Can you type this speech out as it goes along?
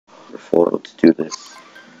foil to do this.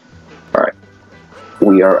 Alright.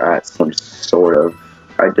 We are at some sort of...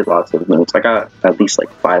 I did lots of moons. I got at least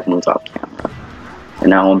like 5 moons off camera. And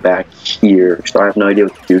now I'm back here, so I have no idea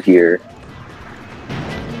what to do here.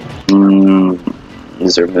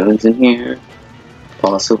 Is there moons in here?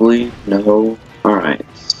 Possibly? No? Alright.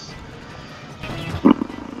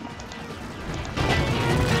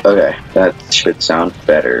 Okay, that should sound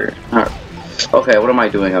better. Alright. Okay, what am I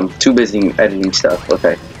doing? I'm too busy editing stuff.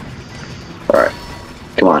 Okay. Alright.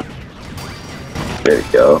 Come on. There we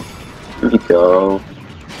go. Here we go.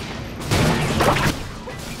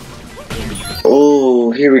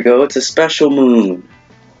 Oh, here we go. It's a special moon.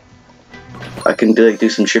 I can do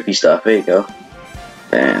some trippy stuff. There you go.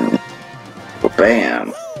 And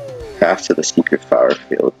bam. Half to the secret flower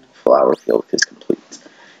field is complete.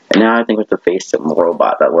 And now I think we have to face some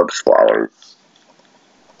robot that loves flowers.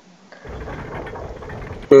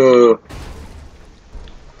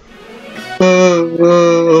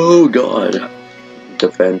 Oh god.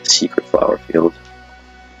 Defend secret flower field.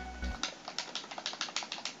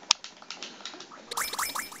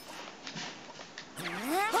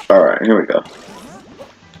 Alright, here we go.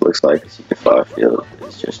 Looks like the secret flower field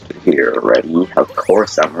is just here, ready. Of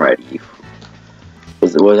course I'm ready.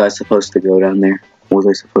 Was I supposed to go down there? Was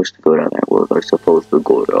I supposed to go down there? Was I supposed to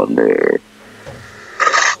go down there?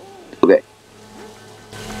 Okay.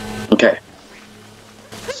 Okay.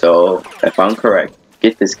 So, if I'm correct,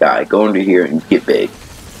 get this guy, go into here and get big.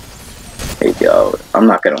 There you go. I'm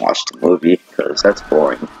not gonna watch the movie, because that's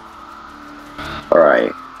boring.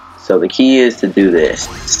 Alright. So the key is to do this.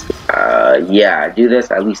 Yeah, do this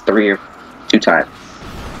at least 2 times.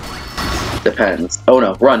 Depends. Oh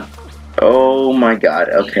no, run! Oh my god,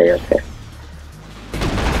 okay. There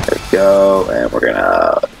we go, and we're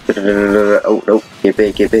gonna... Oh, no, get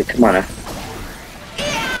big, come on now.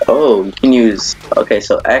 Oh, you can use... Okay,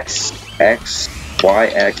 so X, Y,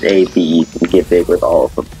 X, A, B, you can get big with all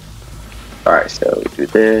of them. Alright, so do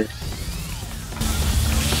this.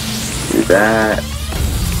 Do that.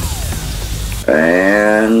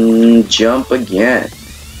 And jump again.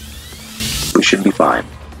 We should be fine.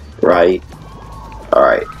 Right?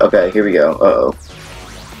 Alright, okay, here we go. Uh-oh.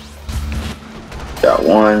 Got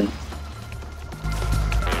 1.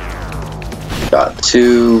 Got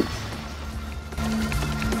 2.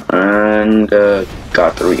 And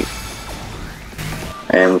got 3.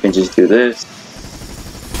 And we can just do this.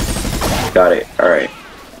 Got it. Alright.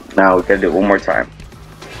 Now we gotta do it one more time.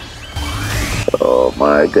 Oh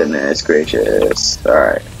my goodness gracious.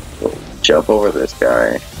 Alright. We'll jump over this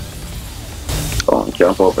guy. Oh,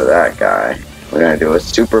 jump over that guy. We're gonna do a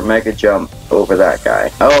super mega jump over that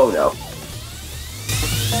guy. Oh no.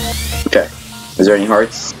 Okay. Is there any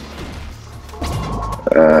hearts?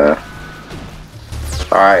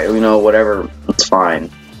 Alright, you know, whatever. It's fine.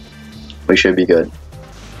 We should be good.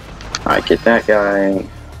 Alright, get that guy.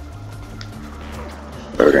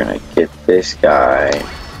 We're gonna get this guy.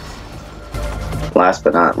 Last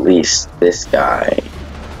but not least, this guy.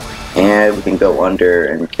 And we can go under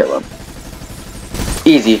and kill him.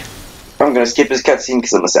 Easy. I'm gonna skip his cutscene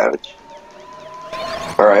because I'm a savage.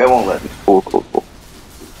 Alright, it won't let me. Cool.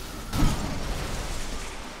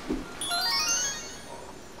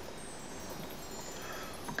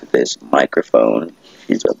 Look at this microphone.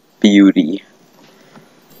 She's a beauty.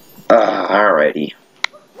 Alrighty.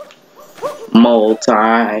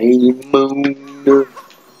 Multi-moon.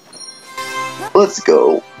 Let's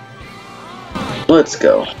go.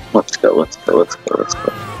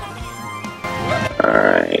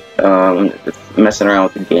 Alright, messing around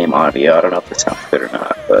with the game audio. I don't know if it sounds good or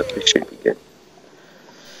not, but it should be good.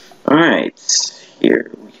 Alright,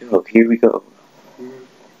 here we go.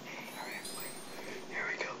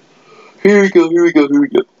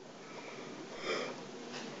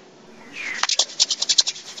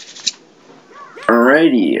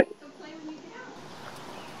 Alrighty.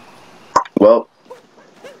 Well,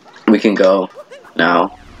 we can go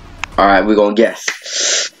now. Alright, we're gonna guess.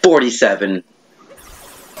 47.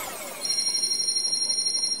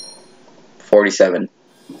 47.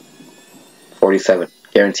 47.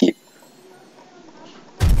 Guaranteed.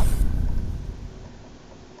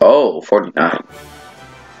 Oh, 49.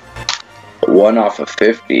 1 off of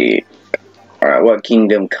 50. Alright, what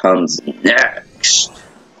kingdom comes next?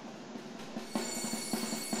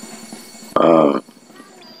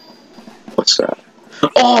 What's that?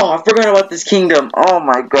 Oh, I forgot about this kingdom. Oh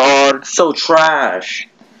my god, it's so trash.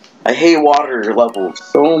 I hate water levels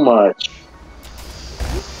so much.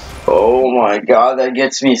 Oh my god, that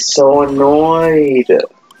gets me so annoyed.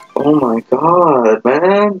 Oh my god,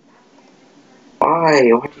 man. Why?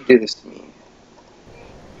 Why do you do this to me?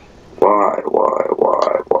 Why?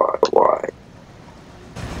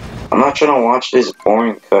 not trying to watch this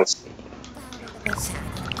boring cutscene.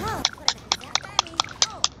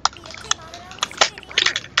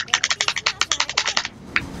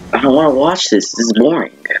 I don't want to watch this. This is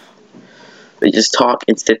boring. They just talk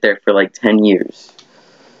and sit there for like 10 years.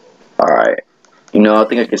 Alright. You know, I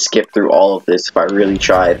think I could skip through all of this if I really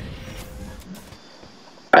tried.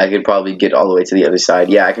 I could probably get all the way to the other side.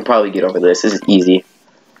 Yeah, I can probably get over this. This is easy.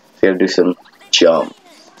 Just gotta do some jumps.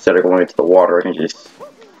 Instead of going into the water, I can just...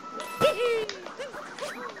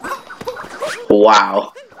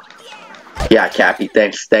 Wow. Yeah, Cappy,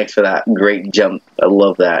 thanks for that great jump. I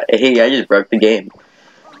love that. Hey, I just broke the game.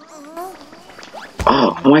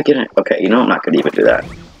 Oh, how am I gonna... Okay, you know, I'm not gonna even do that.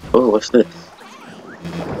 Oh, what's this?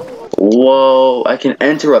 Whoa, I can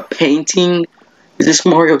enter a painting? Is this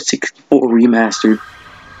Mario 64 remastered?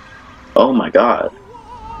 Oh my god.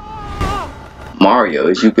 Mario,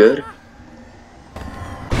 is you good?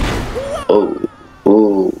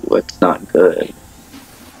 Oh, that's not good.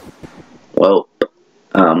 Well,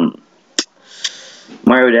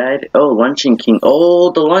 Mario died? Oh, Luncheon King.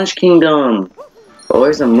 Oh, the Lunch Kingdom! Oh,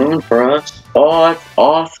 there's a moon for us. Oh, that's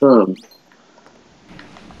awesome.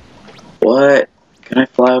 What? Can I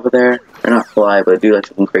fly over there? Or not fly, but do like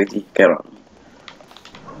something crazy? Get on.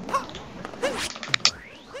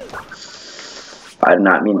 I did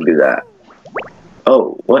not mean to do that.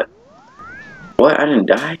 Oh, what? What? I didn't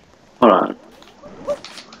die? Hold on.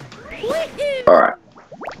 Alright.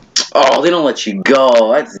 Oh, they don't let you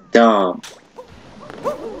go. That's dumb.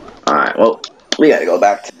 Alright, well, we gotta go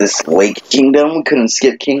back to this Lake Kingdom. We couldn't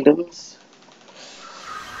skip kingdoms.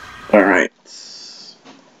 Alright.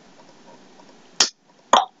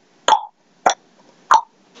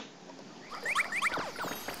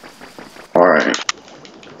 Alright.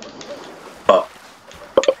 Oh.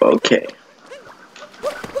 Okay.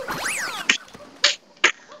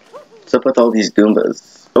 What's up with all these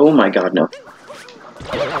Goombas? Oh my god, no.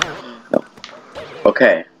 No.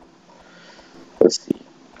 Okay. Let's see.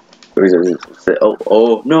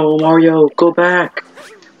 Oh, no, Mario, go back.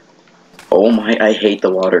 Oh my, I hate the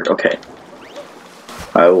water. Okay.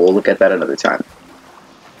 I will look at that another time.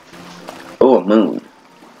 Oh, a moon.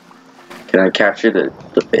 Can I capture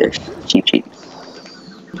the fish? Cheap.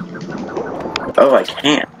 Oh, I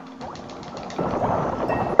can't.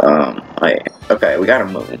 Okay, we got a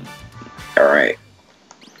moon. Alright.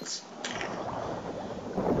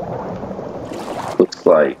 Looks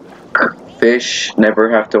like fish never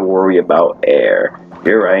have to worry about air.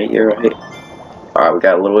 You're right. Alright, we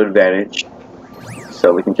got a little advantage.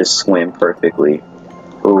 So we can just swim perfectly.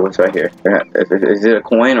 Ooh, what's right here? Is it a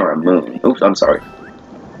coin or a moon? Oops, I'm sorry.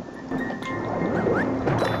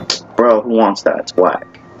 Bro, who wants that? It's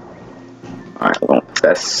whack. Alright, well,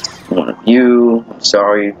 that's one of you. I'm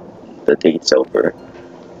sorry. The date's over.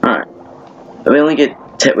 Alright. We only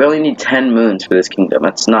need 10 moons for this kingdom.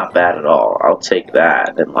 That's not bad at all. I'll take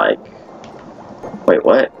that. And like... Wait,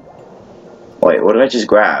 what? Wait, what did I just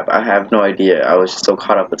grab? I have no idea. I was just so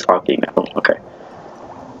caught up with talking. Oh, okay.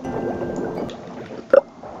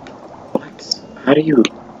 What? How do you...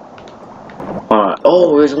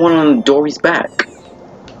 oh, there's one on Dory's back.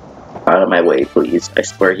 Out of my way, please. I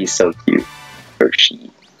swear he's so cute. Or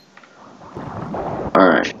she.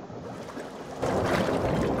 Alright.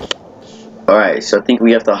 Alright, so I think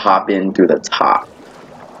we have to hop in through the top.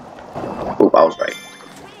 Oop, I was right.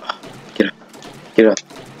 Get up.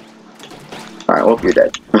 Alright, well, you're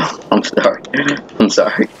dead. I'm sorry. I'm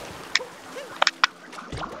sorry.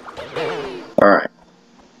 Alright.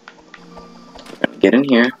 Get in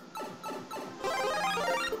here.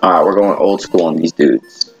 Alright, we're going old school on these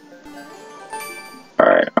dudes.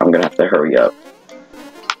 Alright, I'm gonna have to hurry up.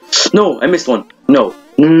 No, I missed one. No.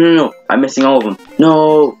 I'm missing all of them.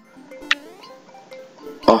 No.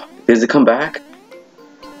 Oh, does it come back?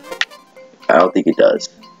 I don't think it does.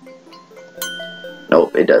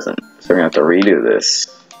 Nope, it doesn't. So we're gonna have to redo this.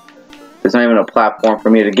 There's not even a platform for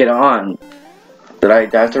me to get on. Did I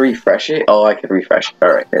have to refresh it? Oh, I could refresh it.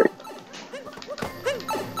 Alright, there we go.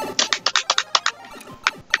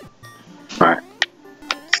 Alright.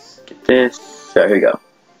 Let's get this. So here we go.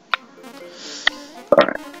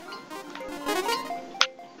 Alright.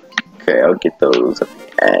 Okay, I'll get those at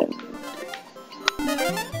the end.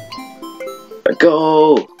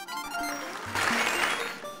 Go!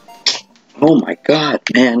 Oh my god,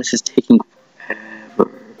 man, this is taking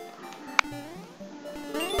forever.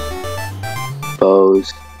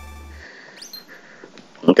 Pose.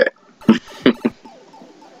 Okay.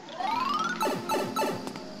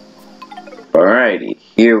 Alrighty,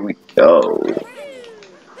 here we go.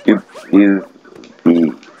 You've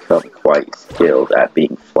become quite skilled at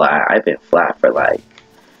being flat. I've been flat for like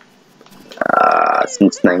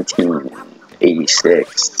since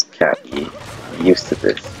 1986. Cappy, I'm used to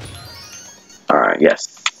this. Alright,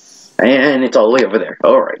 yes. And it's all the way over there.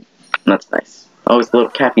 Alright, that's nice. Oh, it's the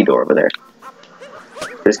little Cappy door over there.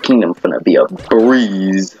 This kingdom's gonna be a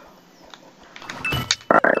breeze.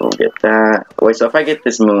 Alright, we'll get that. Wait, so if I get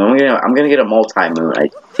this moon, I'm gonna get a multi-moon, I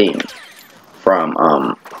think. From,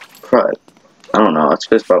 crud. I don't know, it's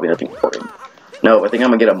just probably nothing important. No, I think I'm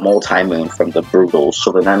gonna get a multi-moon from the Brutals,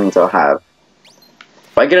 so then that means I'll have...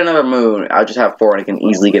 If I get another moon, I'll just have 4 and I can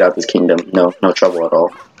easily get out this kingdom. No trouble at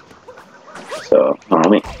all. So, let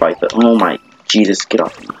me fight the... Oh my... Jesus, get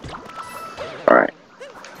off me. Alright.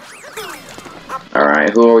 Alright,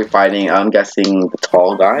 who are we fighting? I'm guessing the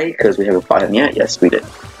tall guy, because we haven't fought him yet. Yes, we did.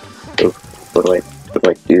 Ooh, what do I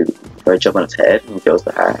do? Do I jump on his head and he goes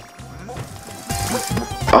the hat?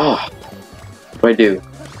 Oh! What do I do?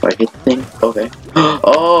 Do I hit the thing? Okay.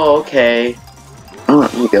 Oh, okay. Oh,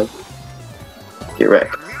 here you go. Get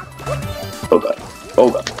wrecked. Oh god. Oh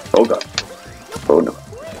god. Oh god. Oh no.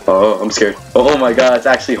 Oh, I'm scared. Oh my god, it's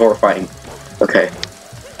actually horrifying. Okay.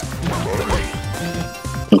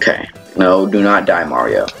 Okay. No, do not die,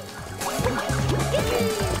 Mario.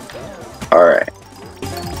 Alright.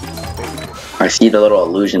 I see the little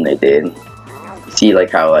illusion they did. You see,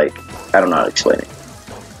 like, how, like, I don't know how to explain it.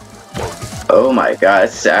 Oh my god,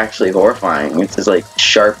 this is actually horrifying. It's just, like,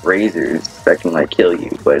 sharp razors that can, like, kill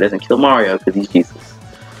you. But it doesn't kill Mario, because he's Jesus.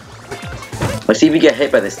 Let's see if you get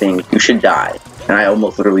hit by this thing. You should die. And I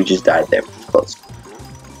almost literally just died there. Close.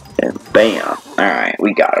 And bam. Alright,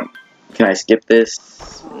 we got him. Can I skip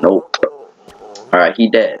this? Nope. Alright, he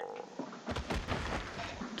dead.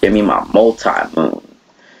 Give me my multi-moon.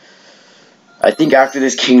 I think after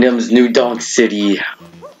this kingdom's New Donk City.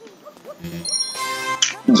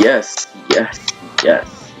 Yes, yes, yes,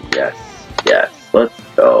 yes, yes. Let's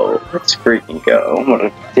go. Let's freaking go. I'm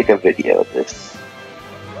gonna take a video of this.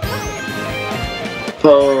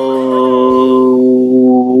 Pose.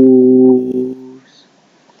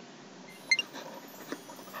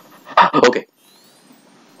 Okay.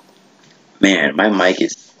 Man, my mic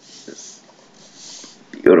is just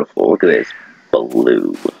beautiful. Look at this.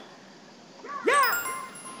 Blue.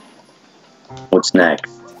 What's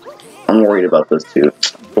next? I'm worried about those two.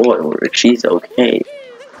 Boy, she's okay.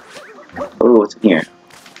 Oh, what's in here?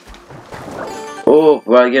 Oh,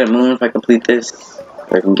 will I get a moon if I complete this?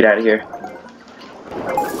 Or I can get out of here.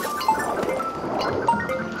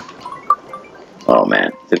 Oh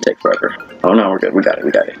man, it's gonna take forever. Oh no, we're good. We got it.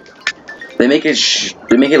 We got it. They make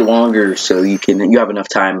it longer so you have enough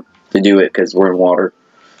time to do it because we're in water.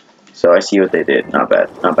 So I see what they did. Not bad.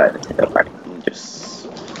 Not bad. Just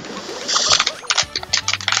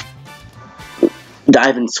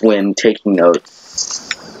dive and swim, taking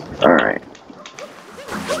notes. Alright.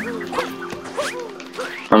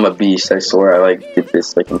 I'm a beast, I swear. I like did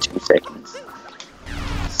this like in 2 seconds.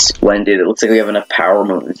 Splendid. It looks like we have enough power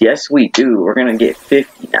moons. Yes, we do. We're gonna get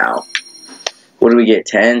 50 now. What do we get?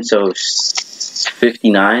 10? So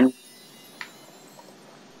 59?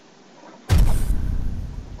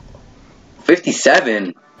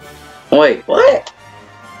 57? Wait, what?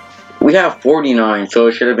 We have 49, so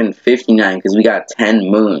it should have been 59 because we got 10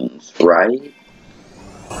 moons, right?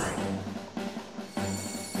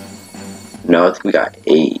 No, I think we got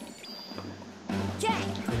 8.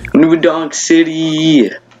 New Donk City!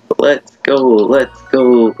 Let's go, let's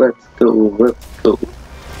go, let's go, let's go.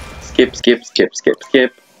 Skip, skip, skip, skip,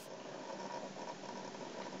 skip.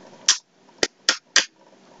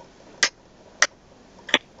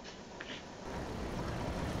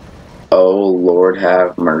 Oh, Lord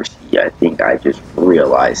have mercy. I think I just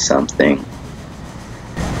realized something.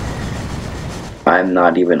 I'm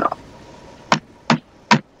not even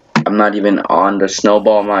on the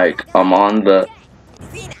snowball mic. I'm on the...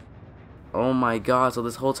 Oh my god, so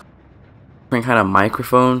this whole time kind of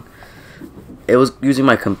microphone, it was using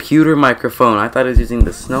my computer microphone. I thought it was using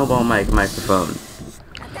the snowball microphone.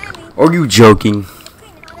 Are you joking?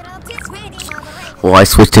 Well, I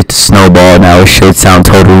switched it to snowball, now it should sound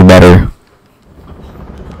totally better.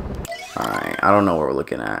 Alright, I don't know what we're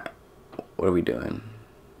looking at. What are we doing?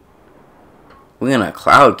 We're in a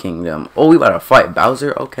Cloud Kingdom. Oh, we about to fight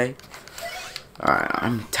Bowser? Okay. Alright,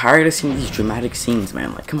 I'm tired of seeing these dramatic scenes,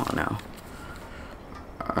 man. Like, come on now.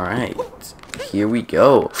 Alright, here we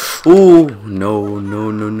go. Ooh, no,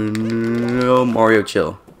 no, no, no, no, Mario,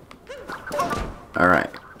 chill.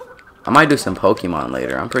 Alright. I might do some Pokemon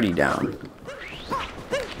later. I'm pretty down.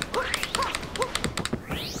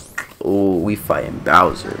 Ooh, we fighting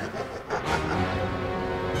Bowser.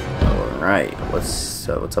 Alright, what's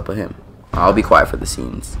up with him? I'll be quiet for the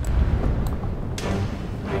scenes.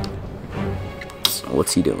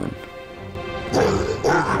 What's he doing?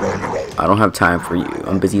 I don't have time for you.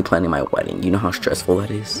 I'm busy planning my wedding. You know how stressful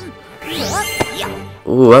that is?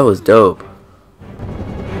 Ooh, that was dope.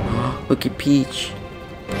 Look at Peach.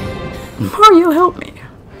 Mario, help me.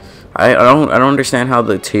 I don't understand how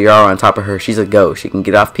the tiara on top of her, she's a ghost. She can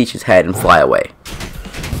get off Peach's head and fly away.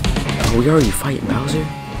 Oh, we already fighting Bowser?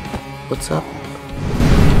 What's up?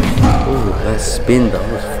 Oh, that spin though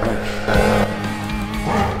was fresh.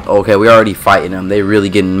 Okay, we already fighting them. They really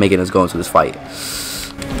making us go into this fight.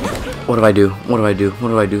 What do I do? What do I do? What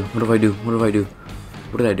do I do? What do I do? What do I do?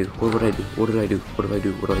 What did I do? What did I do? What did I do? What did I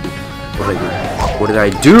do? What did I do? What did I do? What did I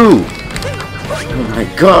do? Oh my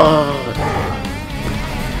god!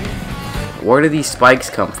 Where do these spikes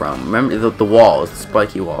come from? Remember the walls, the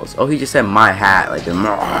spiky walls. Oh, he just said my hat, like he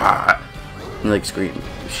like screamed.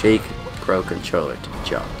 Shake, grow controller to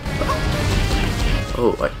jump.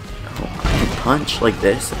 Oh, I can punch like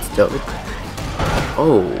this. That's dope.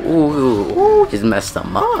 Oh, ooh, just messed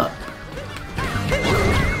them up.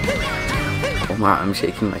 Oh my, I'm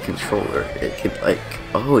shaking my controller. It could like,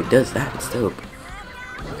 oh, it does that. It's dope.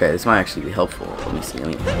 Okay, this might actually be helpful. Let me see.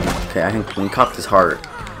 Okay, I can cop this heart.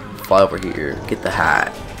 Fly over here, get the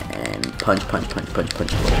hat, and punch.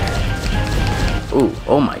 Ooh,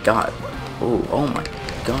 oh my god. Ooh, oh my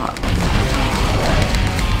god.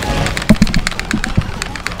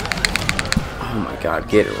 Oh my god,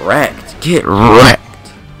 get wrecked. Get wrecked.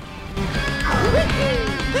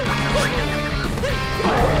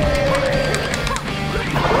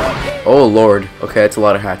 Oh lord. Okay, it's a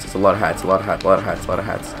lot of hats. It's a lot of hats.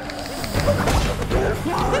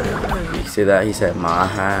 You see that? He said my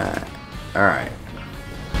hat. Alright.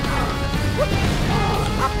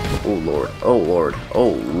 Oh lord. Oh lord. Oh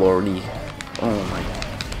lordy. Oh my.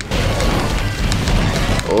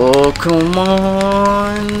 Oh come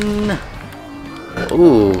on.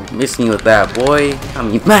 Ooh, miss me with that, boy. I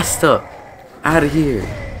mean, messed up. Out of here.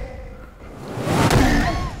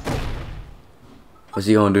 What's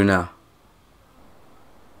he gonna do now?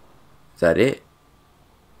 Is that it?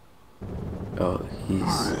 Oh,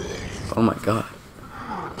 oh my god.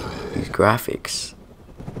 These graphics.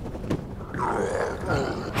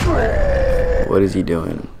 What is he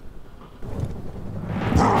doing?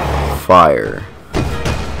 Fire.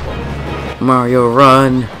 Mario,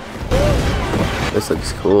 run. This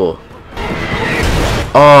looks cool.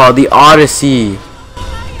 Oh, the Odyssey.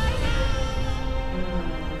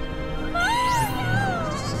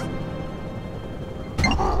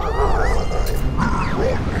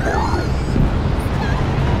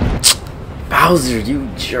 Bowser, you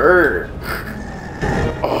jerk.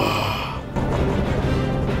 Oh.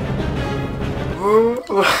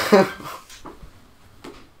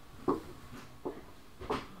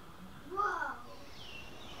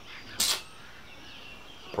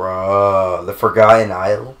 Bruh, the Forgotten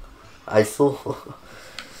Isle.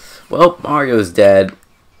 Well, Mario's dead.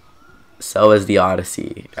 So is the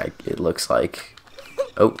Odyssey. It looks like.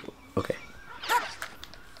 Oh, okay.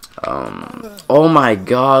 Oh my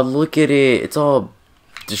god, look at it. It's all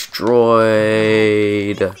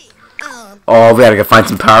destroyed. Oh, we gotta go find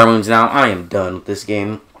some power moons now. I am done with this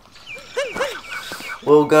game.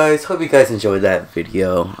 Well, guys, hope you guys enjoyed that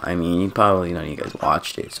video. I mean, probably none of you guys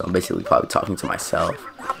watched it, so I'm basically probably talking to myself.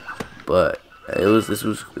 But it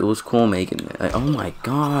was cool making it. Like, oh my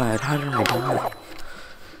god, how did I die?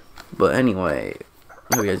 But anyway,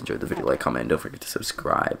 I hope you guys enjoyed the video. Like, comment, and don't forget to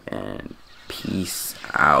subscribe. And peace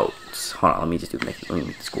out. Hold on, let me just let me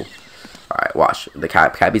make this cool. All right, watch. The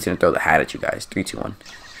Cappy's gonna throw the hat at you guys. 3, 2, 1.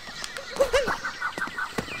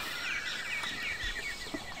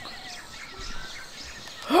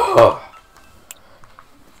 Oh.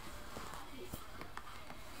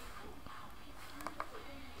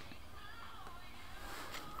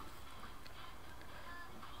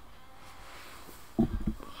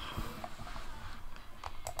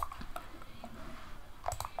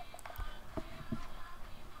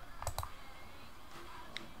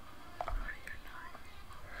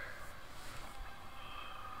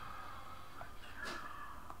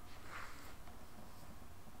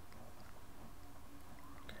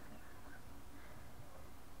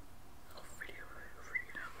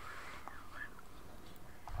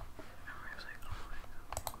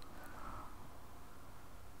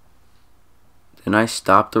 Didn't I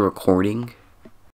stop the recording?